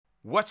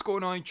What's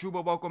going on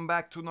YouTube? Welcome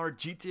back to another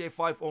GTA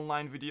 5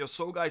 online video.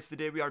 So guys,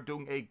 today we are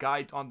doing a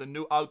guide on the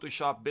new auto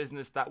shop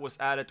business that was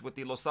added with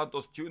the Los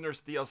Santos Tuners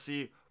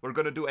DLC. We're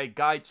gonna do a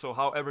guide so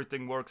how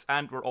everything works,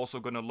 and we're also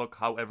gonna look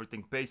how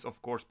everything pays,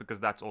 of course, because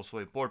that's also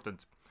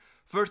important.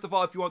 First of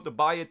all, if you want to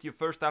buy it, you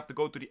first have to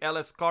go to the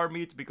LS car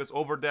meet, because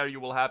over there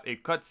you will have a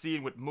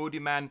cutscene with Moody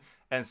Man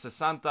and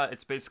Sesanta.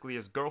 It's basically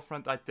his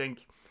girlfriend, I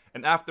think.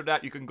 And after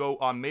that, you can go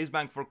on Maze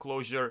Bank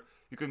foreclosure.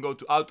 You can go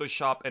to Auto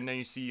Shop, and then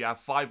you see you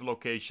have 5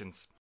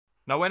 locations.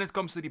 Now when it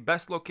comes to the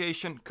best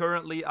location,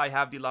 currently I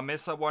have the La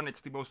Mesa one. It's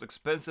the most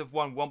expensive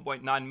one,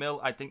 1.9 mil.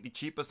 I think the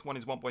cheapest one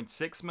is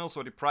 1.6 mil,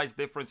 so the price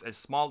difference is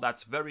small.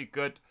 That's very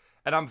good.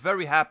 And I'm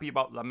very happy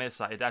about La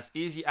Mesa. It has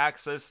easy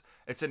access.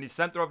 It's in the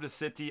center of the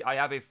city. I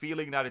have a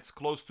feeling that it's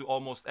close to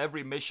almost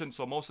every mission.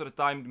 So most of the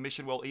time, the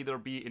mission will either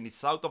be in the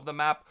south of the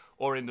map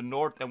or in the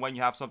north. And when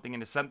you have something in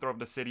the center of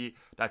the city,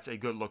 that's a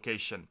good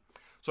location.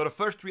 So the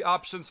first 3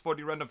 options for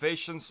the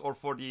renovations or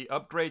for the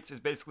upgrades is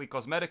basically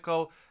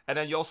cosmetical. And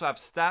then you also have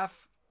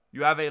staff.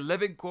 You have a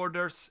living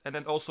quarters and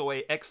then also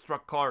a extra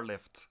car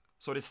lift.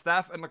 So the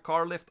staff and the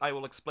car lift I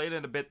will explain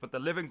in a bit, but the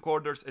living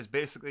quarters is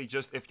basically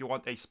just if you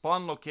want a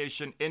spawn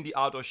location in the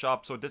auto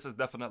shop. So this is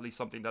definitely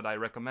something that I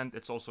recommend.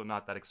 It's also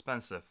not that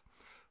expensive.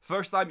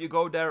 First time you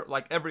go there,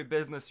 like every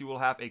business, you will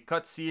have a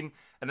cutscene,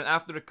 and then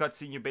after the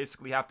cutscene you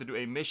basically have to do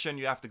a mission.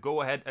 You have to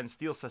go ahead and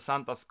steal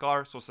Sesanta's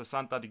car. So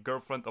Sesanta, the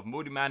girlfriend of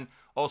Moody Man,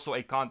 also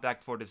a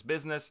contact for this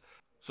business.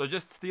 So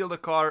just steal the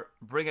car,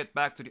 bring it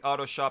back to the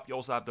auto shop. You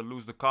also have to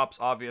lose the cops,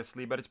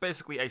 obviously, but it's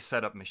basically a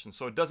setup mission,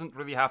 so it doesn't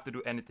really have to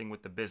do anything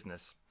with the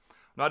business.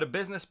 Now the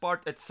business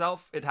part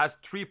itself, it has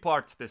 3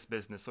 parts, this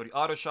business. So the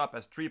auto shop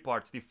has 3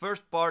 parts. The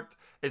first part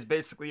is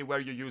basically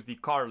where you use the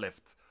car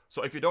lift.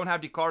 So if you don't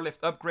have the car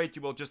lift upgrade,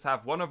 you will just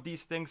have one of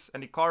these things.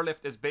 And the car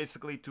lift is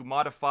basically to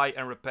modify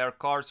and repair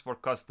cars for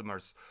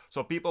customers.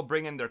 So people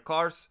bring in their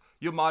cars,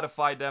 you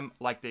modify them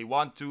like they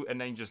want to, and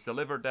then you just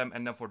deliver them.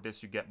 And then for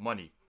this, you get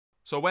money.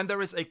 So when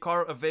there is a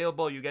car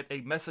available, you get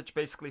a message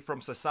basically from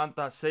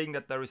Sesanta saying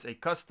that there is a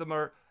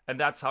customer. And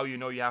that's how you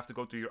know you have to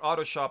go to your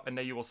auto shop, and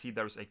then you will see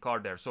there's a car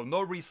there. So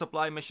no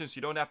resupply missions,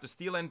 you don't have to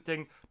steal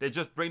anything. They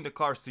just bring the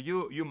cars to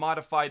you, you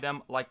modify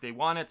them like they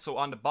want it. So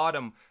on the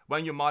bottom,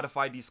 when you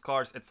modify these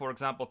cars, it for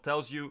example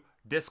tells you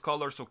this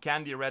color, so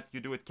candy red,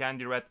 you do it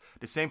candy red.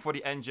 The same for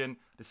the engine,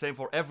 the same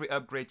for every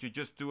upgrade, you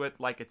just do it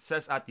like it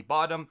says at the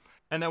bottom.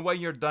 And then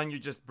when you're done, you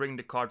just bring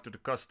the car to the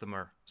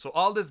customer. So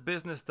all this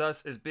business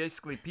does is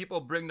basically people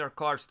bring their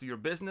cars to your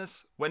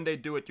business. When they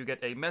do it, you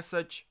get a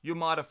message, you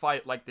modify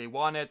it like they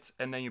want it,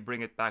 and then you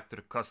bring it back to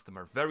the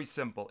customer. Very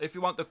simple. If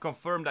you want to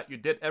confirm that you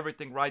did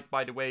everything right,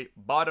 by the way,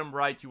 bottom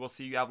right, you will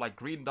see you have like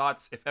green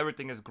dots. If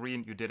everything is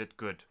green, you did it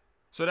good.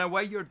 So then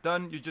when you're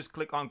done, you just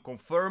click on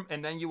confirm,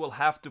 and then you will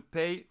have to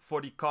pay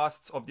for the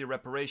costs of the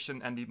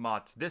reparation and the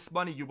mods. This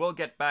money you will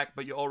get back,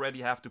 but you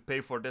already have to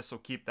pay for this, so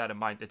keep that in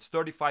mind. It's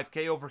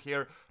 35k over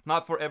here.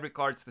 Not for every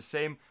car it's the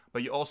same,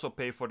 but you also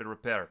pay for the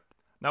repair.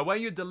 Now when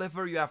you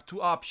deliver, you have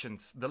 2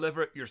 options.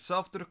 Deliver it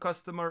yourself to the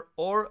customer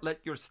or let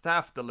your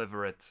staff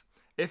deliver it.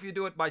 If you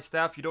do it by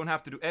staff, you don't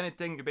have to do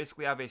anything. You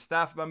basically have a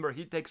staff member,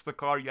 he takes the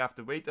car, you have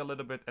to wait a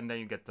little bit, and then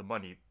you get the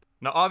money.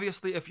 Now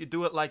obviously if you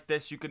do it like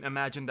this, you can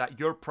imagine that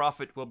your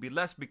profit will be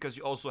less because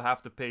you also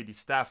have to pay the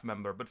staff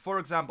member. But for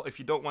example, if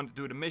you don't want to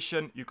do the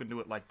mission, you can do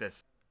it like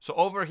this. So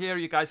over here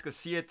you guys can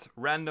see it,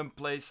 random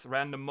place,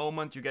 random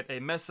moment, you get a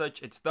message,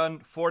 it's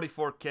done,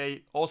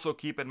 44k. Also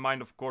keep in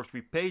mind, of course,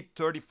 we paid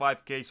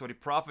 35k, so the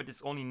profit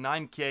is only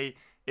 9k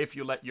if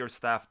you let your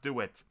staff do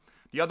it.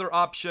 The other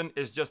option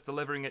is just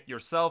delivering it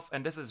yourself,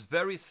 and this is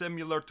very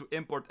similar to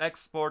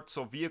import-export,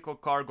 so vehicle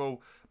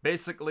cargo.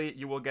 Basically,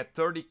 you will get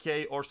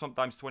 30k or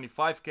sometimes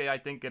 25k, I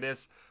think it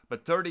is,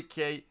 but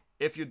 30k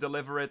if you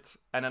deliver it,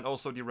 and then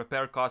also the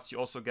repair costs, you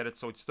also get it,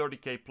 so it's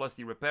 30k plus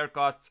the repair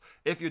costs.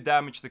 If you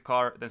damage the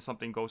car, then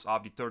something goes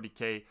off the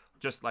 30k,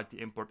 just like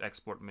the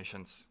import-export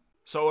missions.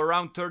 So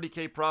around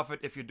 30k profit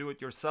if you do it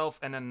yourself,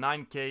 and then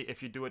 9k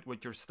if you do it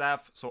with your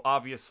staff, so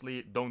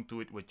obviously don't do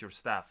it with your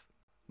staff.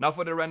 Now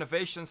for the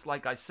renovations,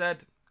 like I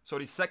said, so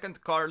the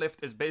second car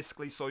lift is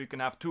basically so you can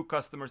have 2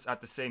 customers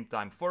at the same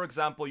time. For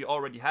example, you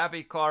already have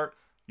a car,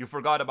 you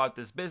forgot about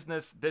this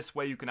business, this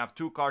way you can have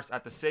 2 cars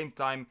at the same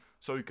time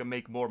so you can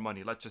make more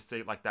money. Let's just say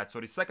it like that. So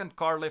the second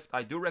car lift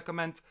I do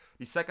recommend.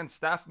 The second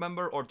staff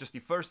member, or just the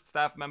first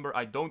staff member,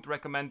 I don't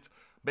recommend.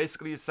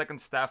 Basically the second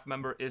staff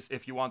member is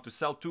if you want to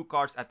sell 2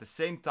 cars at the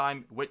same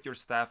time with your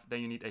staff,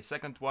 then you need a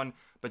second one.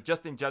 But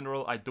just in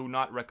general, I do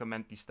not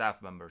recommend the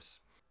staff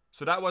members.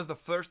 So that was the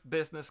first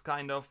business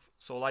kind of.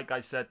 So like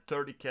I said,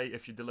 30k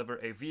if you deliver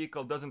a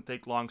vehicle, doesn't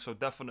take long, so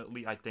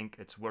definitely I think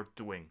it's worth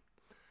doing.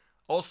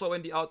 Also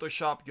in the auto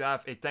shop you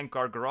have a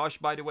 10-car garage,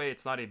 by the way,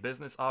 it's not a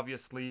business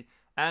obviously,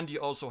 and you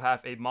also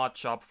have a mod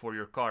shop for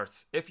your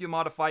cars. If you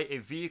modify a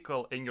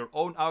vehicle in your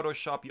own auto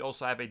shop, you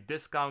also have a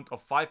discount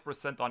of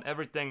 5% on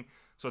everything,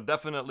 so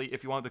definitely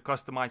if you want to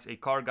customize a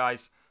car,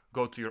 guys,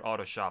 go to your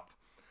auto shop.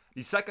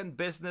 The second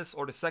business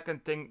or the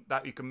second thing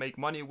that you can make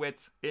money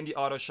with in the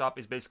auto shop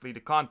is basically the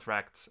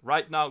contracts.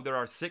 Right now there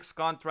are 6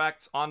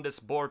 contracts. On this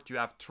board you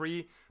have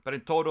 3, but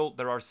in total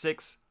there are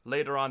 6.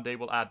 Later on they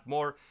will add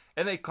more.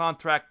 In a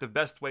contract, the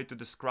best way to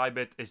describe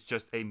it is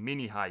just a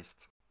mini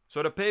heist.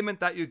 So the payment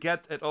that you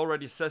get, it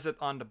already says it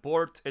on the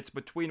board, it's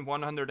between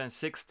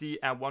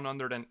 160 and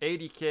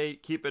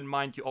 180k. Keep in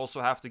mind you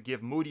also have to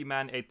give Moody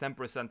Man a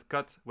 10%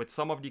 cut with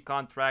some of the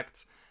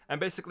contracts. And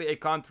basically a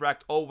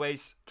contract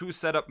always 2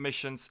 setup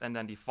missions and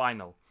then the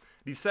final.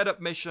 The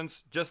setup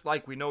missions, just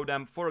like we know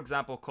them, for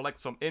example,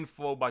 collect some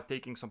info by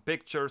taking some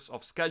pictures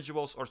of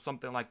schedules or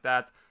something like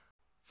that.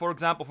 For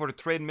example, for the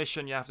train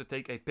mission, you have to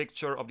take a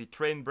picture of the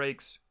train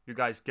brakes. You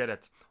guys get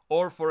it.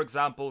 Or, for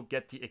example,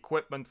 get the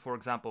equipment, for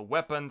example,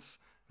 weapons,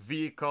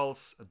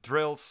 vehicles,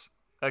 drills.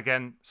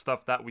 Again,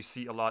 stuff that we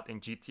see a lot in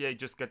GTA.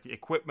 Just get the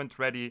equipment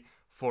ready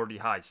for the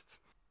heist.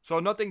 So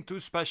nothing too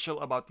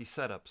special about the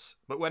setups.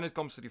 But when it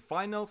comes to the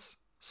finals,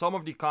 some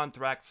of the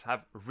contracts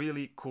have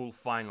really cool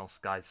finals,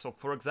 guys. So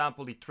for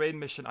example, the train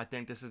mission, I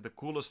think this is the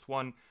coolest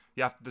one.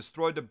 You have to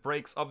destroy the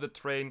brakes of the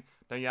train,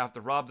 then you have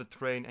to rob the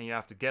train and you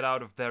have to get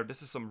out of there.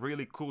 This is some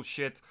really cool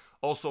shit.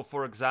 Also,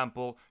 for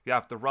example, you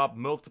have to rob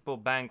multiple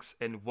banks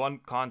in one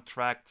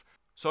contract.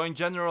 So in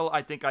general,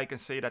 I think I can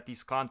say that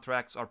these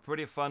contracts are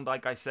pretty fun.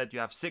 Like I said, you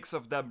have 6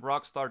 of them.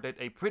 Rockstar did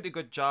a pretty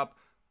good job.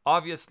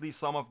 Obviously,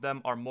 some of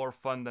them are more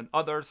fun than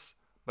others.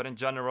 But in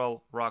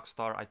general,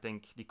 Rockstar, I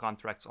think the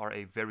contracts are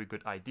a very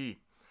good idea.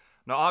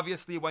 Now,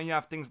 obviously, when you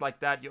have things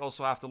like that, you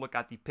also have to look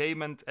at the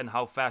payment and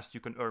how fast you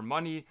can earn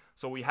money.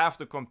 So we have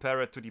to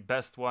compare it to the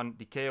best one,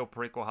 the KO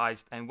Perico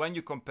heist. And when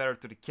you compare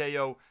it to the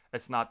KO,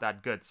 it's not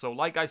that good. So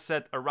like I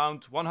said,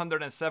 around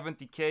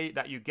 170k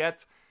that you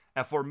get.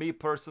 And for me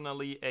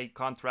personally, a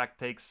contract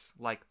takes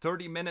like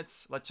 30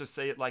 minutes. Let's just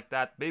say it like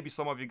that. Maybe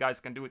some of you guys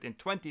can do it in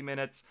 20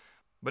 minutes.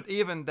 But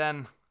even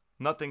then,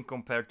 nothing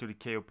compared to the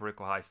KO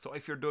Perico heist. So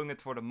if you're doing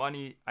it for the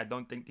money, I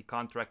don't think the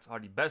contracts are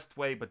the best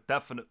way, but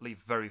definitely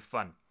very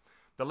fun.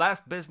 The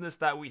last business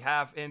that we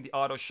have in the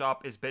auto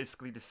shop is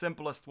basically the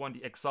simplest one,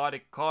 the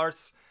exotic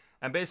cars.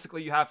 And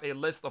basically you have a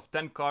list of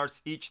 10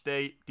 cars each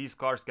day. These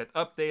cars get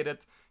updated.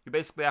 You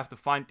basically have to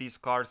find these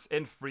cars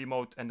in free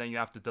mode and then you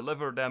have to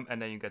deliver them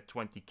and then you get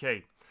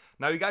 20k.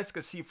 Now you guys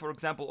can see, for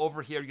example,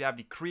 over here you have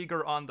the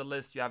Krieger on the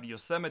list, you have the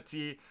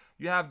Yosemite,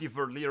 you have the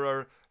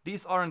Verlierer.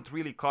 These aren't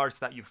really cars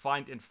that you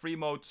find in free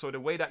mode. So the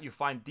way that you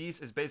find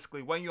these is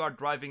basically when you are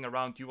driving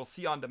around, you will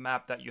see on the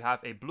map that you have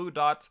a blue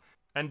dot.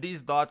 And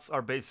these dots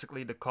are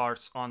basically the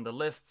cars on the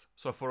list.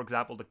 So for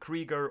example, the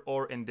Krieger,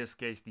 or in this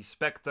case, the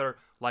Spectre.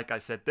 Like I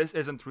said, this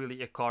isn't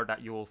really a car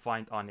that you will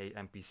find on a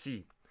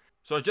NPC.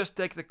 So just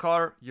take the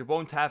car, you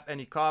won't have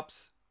any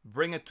cops,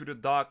 bring it to the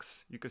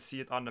docks. You can see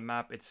it on the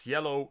map, it's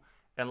yellow.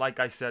 And like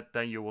I said,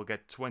 then you will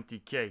get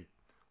 20k.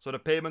 So the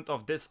payment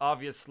of this,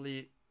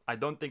 obviously, I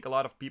don't think a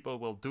lot of people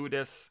will do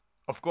this.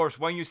 Of course,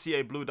 when you see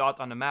a blue dot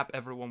on the map,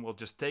 everyone will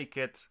just take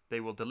it. They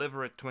will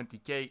deliver it,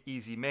 20k,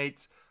 easy made.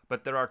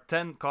 But there are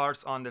 10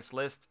 cars on this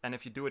list, and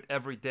if you do it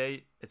every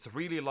day, it's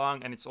really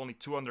long and it's only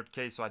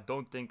 200k, so I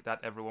don't think that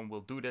everyone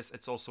will do this.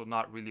 It's also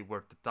not really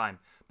worth the time.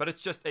 But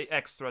it's just an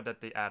extra that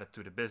they added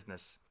to the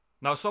business.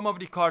 Now, some of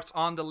the cars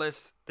on the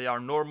list, they are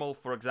normal.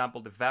 For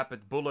example, the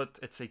Vapid Bullet,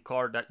 it's a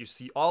car that you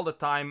see all the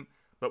time.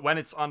 But when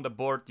it's on the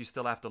board, you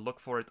still have to look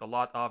for it a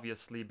lot,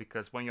 obviously,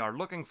 because when you are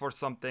looking for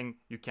something,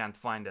 you can't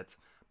find it.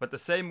 But the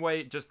same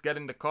way, just get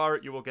in the car,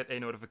 you will get a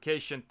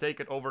notification, take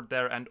it over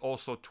there, and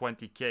also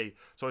 20k.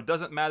 So it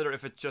doesn't matter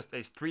if it's just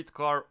a street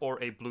car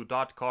or a blue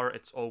dot car,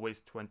 it's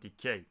always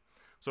 20k.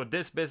 So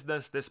this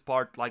business, this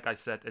part, like I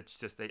said, it's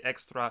just an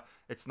extra.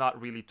 It's not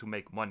really to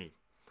make money.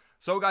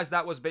 So guys,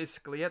 that was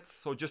basically it.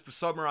 So just to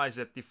summarize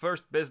it, the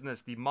first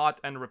business, the mod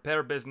and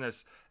repair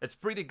business, it's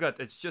pretty good.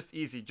 It's just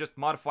easy. Just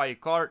modify a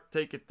car,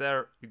 take it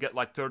there, you get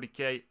like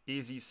 30k,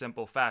 easy,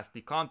 simple, fast.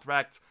 The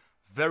contracts,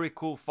 very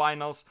cool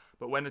finals,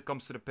 but when it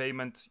comes to the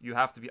payment, you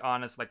have to be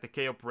honest, like the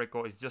KO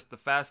Perico is just the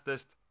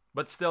fastest.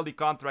 But still, the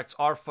contracts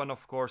are fun,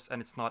 of course,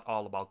 and it's not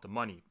all about the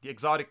money. The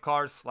exotic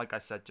cars, like I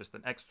said, just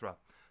an extra.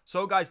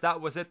 So guys,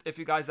 that was it. If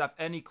you guys have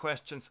any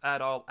questions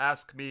at all,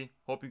 ask me.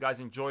 Hope you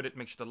guys enjoyed it.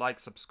 Make sure to like,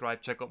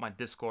 subscribe, check out my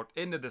Discord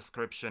in the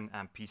description,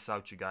 and peace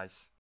out, you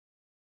guys.